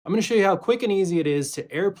I'm going to show you how quick and easy it is to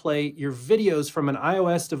AirPlay your videos from an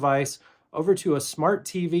iOS device over to a smart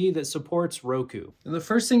TV that supports Roku. And the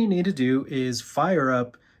first thing you need to do is fire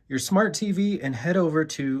up your smart TV and head over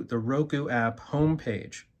to the Roku app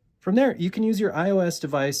homepage. From there, you can use your iOS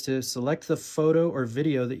device to select the photo or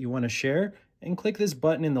video that you want to share and click this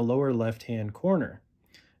button in the lower left-hand corner.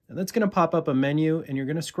 And that's going to pop up a menu and you're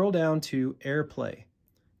going to scroll down to AirPlay.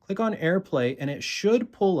 Click on AirPlay and it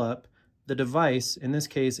should pull up the device. In this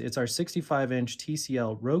case, it's our 65-inch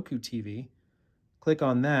TCL Roku TV. Click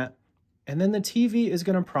on that. And then the TV is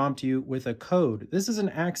going to prompt you with a code. This is an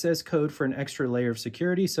access code for an extra layer of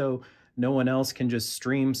security so no one else can just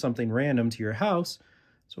stream something random to your house.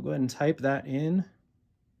 So go ahead and type that in.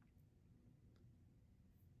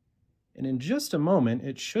 And in just a moment,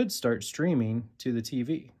 it should start streaming to the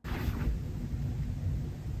TV.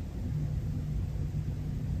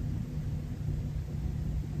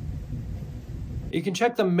 You can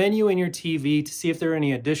check the menu in your TV to see if there are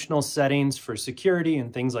any additional settings for security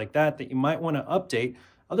and things like that that you might want to update.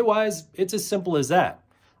 Otherwise, it's as simple as that.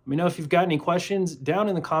 Let me know if you've got any questions down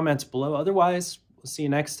in the comments below. Otherwise, we'll see you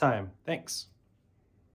next time. Thanks.